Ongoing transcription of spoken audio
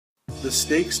The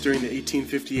stakes during the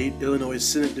 1858 Illinois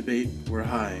Senate debate were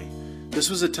high.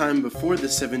 This was a time before the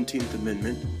 17th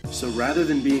Amendment, so rather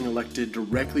than being elected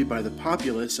directly by the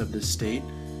populace of the state,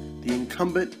 the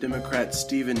incumbent Democrat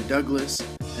Stephen Douglas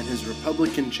and his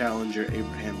Republican challenger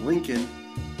Abraham Lincoln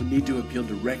would need to appeal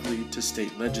directly to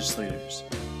state legislators.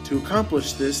 To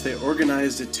accomplish this, they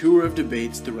organized a tour of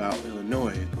debates throughout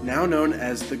Illinois. Now known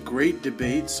as the Great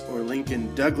Debates or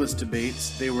Lincoln-Douglas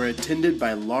debates, they were attended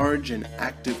by large and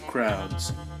active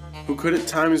crowds, who could at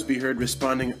times be heard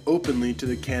responding openly to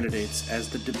the candidates as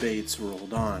the debates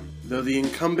rolled on. Though the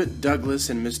incumbent Douglas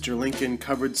and Mr. Lincoln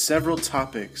covered several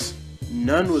topics,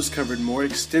 none was covered more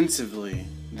extensively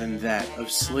than that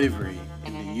of slavery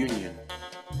in the Union.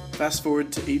 Fast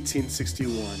forward to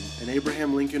 1861, and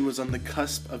Abraham Lincoln was on the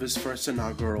cusp of his first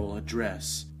inaugural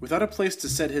address. Without a place to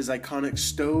set his iconic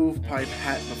stovepipe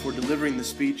hat before delivering the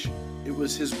speech, it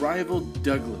was his rival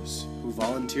Douglas who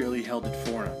voluntarily held it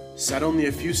for him. Sat only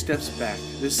a few steps back,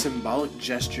 this symbolic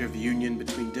gesture of union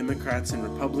between Democrats and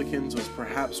Republicans was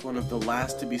perhaps one of the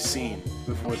last to be seen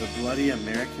before the bloody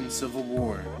American Civil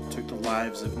War took the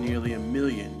lives of nearly 1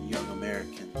 million young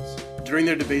Americans. During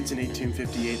their debates in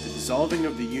 1858, the dissolving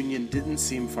of the Union didn't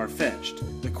seem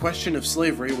far-fetched. The question of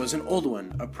slavery was an old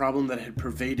one, a problem that had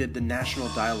pervaded the national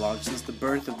dialogue since the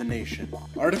birth of the nation.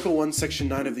 Article 1, Section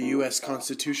 9 of the U.S.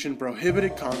 Constitution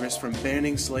prohibited Congress from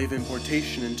banning slave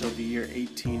importation until the year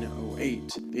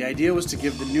 1808. The idea was to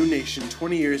give the new nation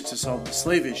 20 years to solve the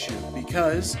slave issue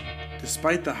because,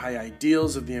 despite the high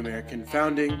ideals of the American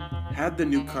founding, had the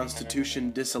new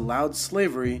Constitution disallowed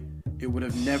slavery, it would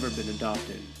have never been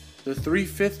adopted. The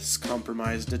 3/5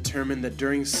 Compromise determined that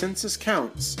during census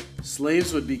counts,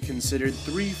 slaves would be considered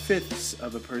 3/5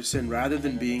 of a person rather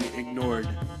than being ignored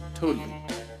totally.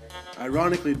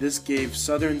 Ironically, this gave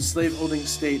southern slaveholding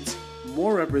states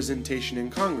more representation in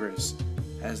Congress,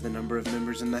 as the number of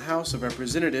members in the House of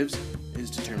Representatives is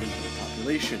determined by the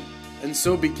population. And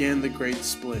so began the Great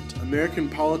Split. American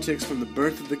politics from the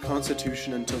birth of the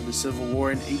Constitution until the Civil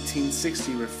War in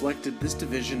 1860 reflected this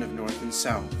division of North and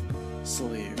South,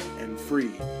 slave and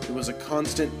free. It was a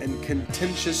constant and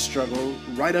contentious struggle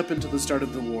right up until the start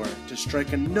of the war to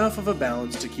strike enough of a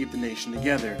balance to keep the nation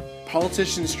together.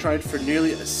 Politicians tried for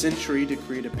nearly a century to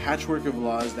create a patchwork of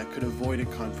laws that could avoid a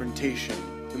confrontation.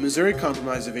 The Missouri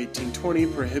Compromise of 1820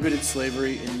 prohibited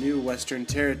slavery in new western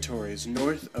territories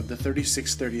north of the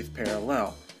 36th 30th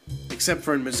parallel, except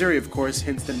for in Missouri, of course,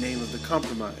 hence the name of the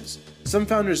compromise. Some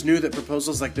founders knew that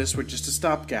proposals like this were just a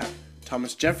stopgap.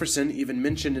 Thomas Jefferson even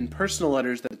mentioned in personal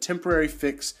letters that a temporary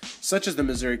fix, such as the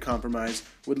Missouri Compromise,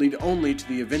 would lead only to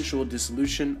the eventual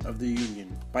dissolution of the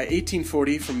Union. By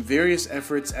 1840, from various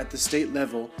efforts at the state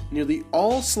level, nearly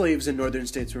all slaves in northern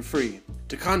states were free.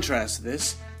 To contrast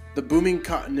this, the booming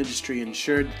cotton industry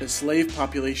ensured the slave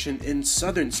population in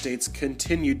southern states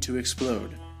continued to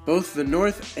explode. Both the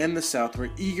North and the South were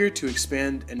eager to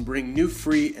expand and bring new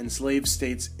free and slave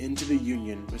states into the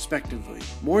Union, respectively.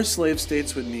 More slave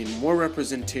states would mean more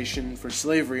representation for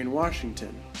slavery in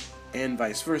Washington, and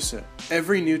vice versa.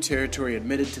 Every new territory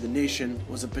admitted to the nation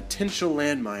was a potential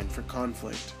landmine for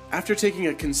conflict. After taking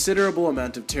a considerable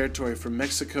amount of territory from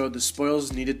Mexico, the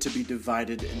spoils needed to be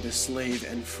divided into slave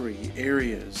and free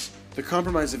areas. The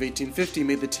Compromise of 1850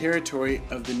 made the territory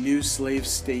of the new slave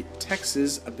state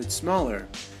Texas a bit smaller,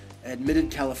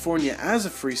 admitted California as a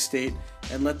free state,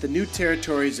 and let the new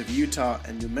territories of Utah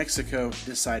and New Mexico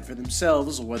decide for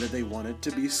themselves whether they wanted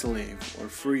to be slave or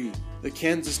free. The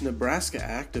Kansas-Nebraska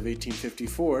Act of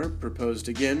 1854, proposed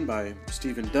again by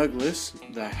Stephen Douglas,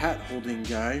 the hat-holding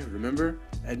guy, remember,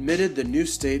 admitted the new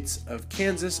states of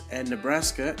Kansas and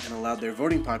Nebraska and allowed their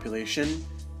voting population,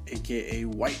 aka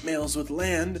white males with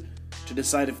land, to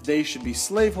decide if they should be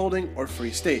slaveholding or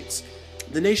free states.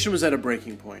 The nation was at a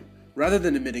breaking point. Rather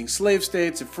than admitting slave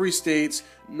states and free states,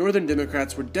 Northern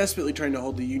Democrats were desperately trying to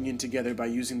hold the Union together by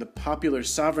using the popular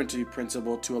sovereignty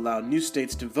principle to allow new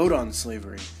states to vote on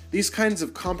slavery. These kinds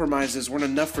of compromises weren't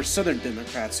enough for Southern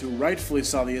Democrats, who rightfully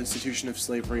saw the institution of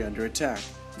slavery under attack.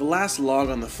 The last log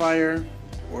on the fire,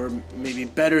 or maybe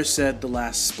better said, the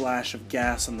last splash of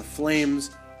gas on the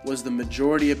flames, was the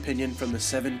majority opinion from the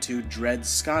 7-2 Dred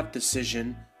Scott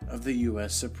decision of the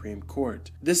U.S. Supreme Court.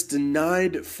 This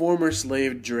denied former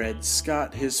slave Dred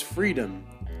Scott his freedom,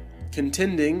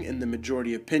 contending in the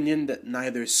majority opinion that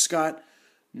neither Scott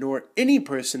nor any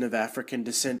person of African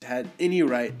descent had any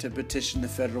right to petition the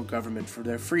federal government for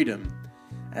their freedom,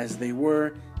 as they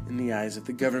were, in the eyes of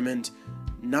the government,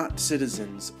 not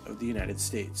citizens of the United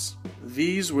States.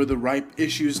 These were the ripe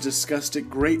issues discussed at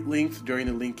great length during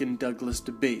the Lincoln-Douglas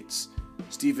debates.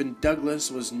 Stephen Douglas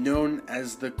was known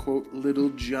as the, quote, little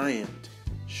giant,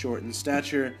 short in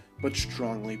stature, but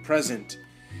strongly present.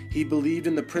 He believed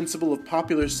in the principle of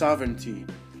popular sovereignty,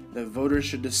 that voters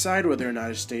should decide whether or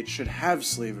not a state should have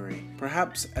slavery,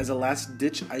 perhaps as a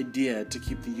last-ditch idea to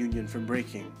keep the Union from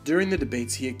breaking. During the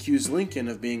debates, he accused Lincoln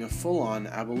of being a full-on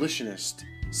abolitionist,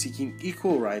 seeking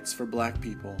equal rights for black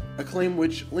people, a claim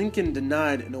which Lincoln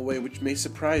denied in a way which may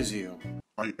surprise you.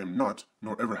 I am not,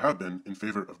 nor ever have been, in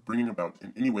favor of bringing about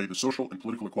in any way the social and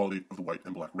political equality of the white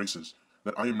and black races.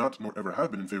 That I am not, nor ever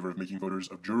have been, in favor of making voters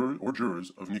of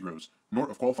jurors of Negroes, nor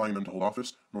of qualifying them to hold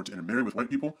office, nor to intermarry with white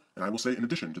people, and I will say in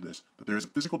addition to this, that there is a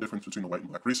physical difference between the white and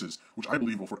black races, which I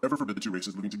believe will forever forbid the two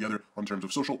races living together on terms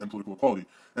of social and political equality,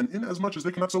 and inasmuch as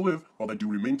they cannot so live, while they do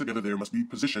remain together there must be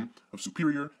position of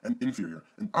superior and inferior,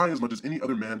 and I, as much as any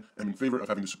other man, am in favor of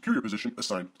having the superior position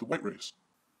assigned to the white race.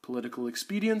 Political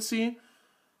expediency?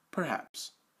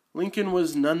 Perhaps. Lincoln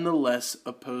was nonetheless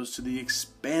opposed to the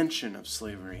expansion of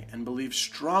slavery and believed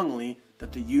strongly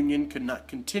that the Union could not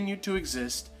continue to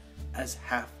exist as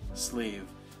half slave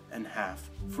and half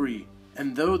free.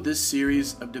 And though this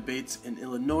series of debates in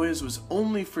Illinois was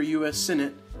only for U.S.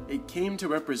 Senate, it came to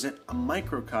represent a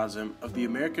microcosm of the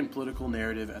American political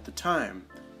narrative at the time.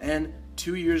 And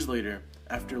 2 years later,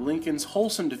 after Lincoln's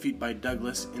wholesome defeat by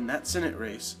Douglas in that Senate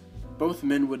race, both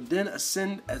men would then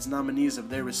ascend as nominees of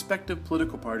their respective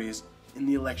political parties in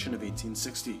the election of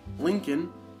 1860.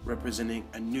 Lincoln, representing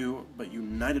a new but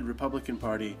united Republican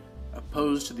Party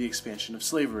opposed to the expansion of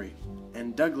slavery,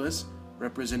 and Douglas,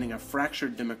 representing a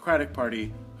fractured Democratic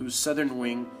Party whose Southern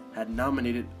wing had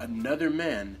nominated another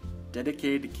man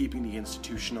dedicated to keeping the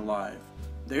institution alive.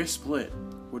 Their split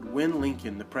would win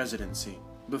Lincoln the presidency.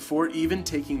 Before even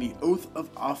taking the oath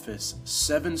of office,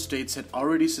 7 states had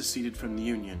already seceded from the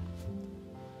Union.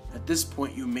 At this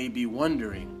point, you may be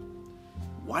wondering,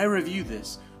 why review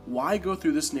this? Why go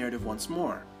through this narrative once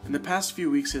more? In the past few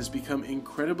weeks, it has become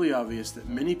incredibly obvious that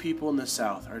many people in the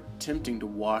South are attempting to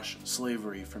wash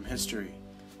slavery from history,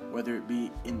 whether it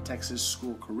be in Texas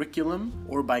school curriculum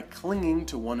or by clinging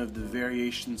to one of the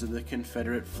variations of the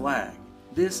Confederate flag.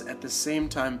 This, at the same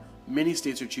time, many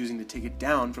states are choosing to take it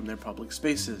down from their public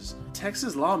spaces.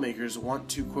 Texas lawmakers want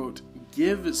to, quote,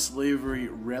 give slavery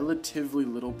relatively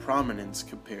little prominence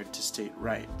compared to state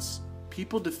rights.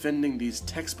 People defending these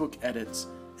textbook edits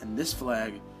and this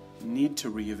flag need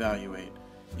to reevaluate.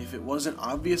 If it wasn't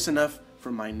obvious enough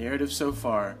from my narrative so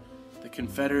far, the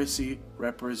Confederacy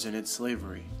represented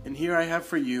slavery. And here I have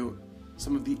for you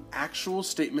some of the actual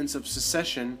statements of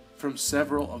secession from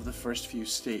several of the first few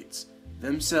states,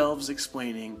 themselves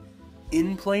explaining,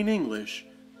 in plain English,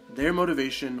 their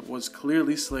motivation was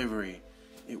clearly slavery.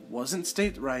 It wasn't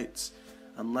state rights,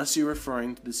 unless you're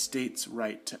referring to the state's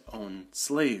right to own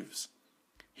slaves.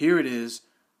 Here it is,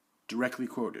 directly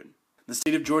quoted. The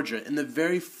state of Georgia, in the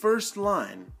very first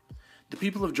line, the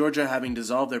people of Georgia, having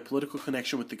dissolved their political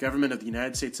connection with the government of the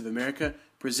United States of America,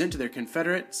 present to their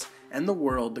Confederates and the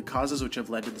world the causes which have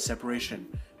led to the separation.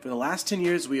 For the last 10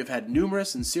 years, we have had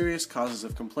numerous and serious causes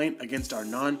of complaint against our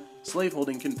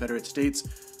non-slaveholding Confederate states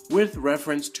with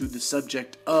reference to the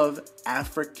subject of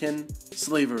African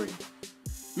slavery.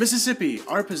 Mississippi,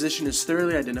 our position is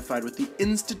thoroughly identified with the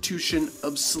institution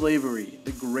of slavery,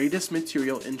 the greatest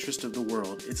material interest of the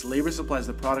world. Its labor supplies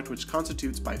the product which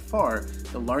constitutes by far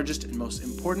the largest and most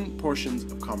important portions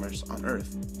of commerce on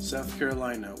earth. South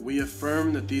Carolina, we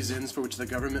affirm that these ends for which the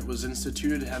government was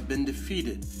instituted have been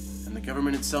defeated, and the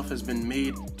government itself has been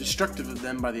made destructive of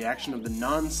them by the action of the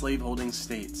non-slaveholding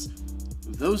states.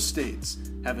 Those states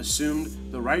have assumed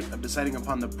the right of deciding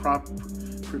upon the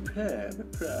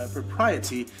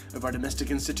propriety of our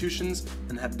domestic institutions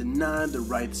and have denied the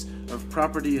rights of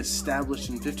property established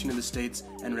in 15 of the states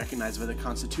and recognized by the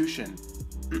Constitution.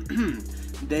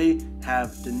 They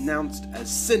have denounced as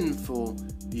sinful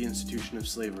the institution of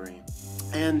slavery.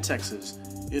 And Texas,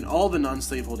 in all the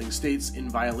non-slaveholding states, in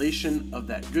violation of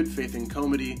that good faith and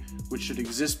comity which should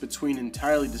exist between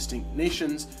entirely distinct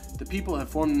nations, the people have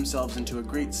formed themselves into a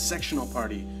great sectional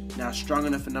party, now strong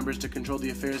enough in numbers to control the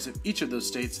affairs of each of those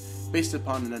states, based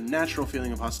upon an unnatural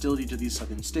feeling of hostility to these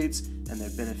southern states and their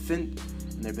beneficent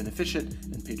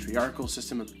and patriarchal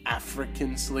system of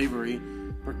African slavery,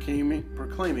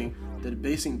 proclaiming the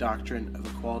debasing doctrine of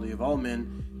equality of all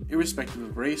men, irrespective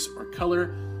of race or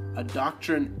color, a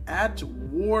doctrine at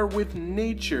war with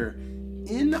nature,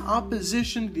 in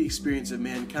opposition to the experience of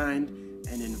mankind,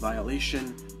 and in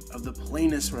violation of the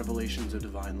plainest revelations of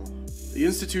divine law. The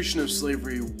institution of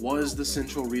slavery was the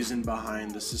central reason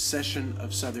behind the secession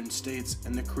of southern states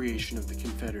and the creation of the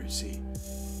Confederacy.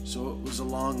 So it was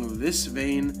along this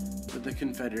vein that the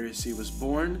Confederacy was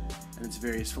born, and its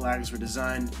various flags were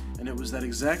designed, and it was that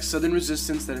exact southern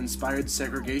resistance that inspired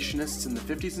segregationists in the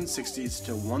 50s and 60s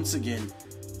to once again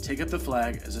take up the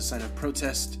flag as a sign of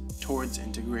protest towards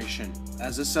integration.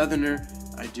 As a Southerner,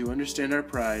 I do understand our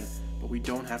pride, but we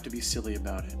don't have to be silly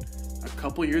about it. A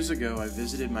couple years ago, I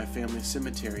visited my family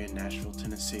cemetery in Nashville,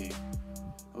 Tennessee.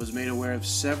 I was made aware of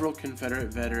several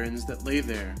Confederate veterans that lay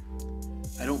there.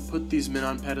 I don't put these men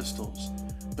on pedestals,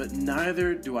 but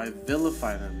neither do I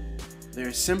vilify them. They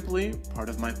are simply part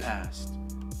of my past.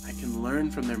 I can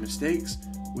learn from their mistakes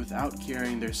without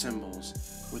carrying their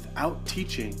symbols, without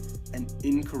teaching an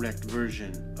incorrect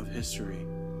version of history.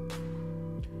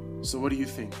 So what do you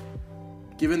think?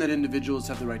 Given that individuals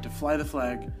have the right to fly the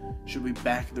flag, should we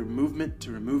back their movement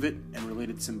to remove it and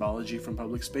related symbology from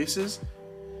public spaces?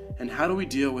 And how do we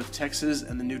deal with Texas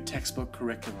and the new textbook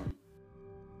curriculum?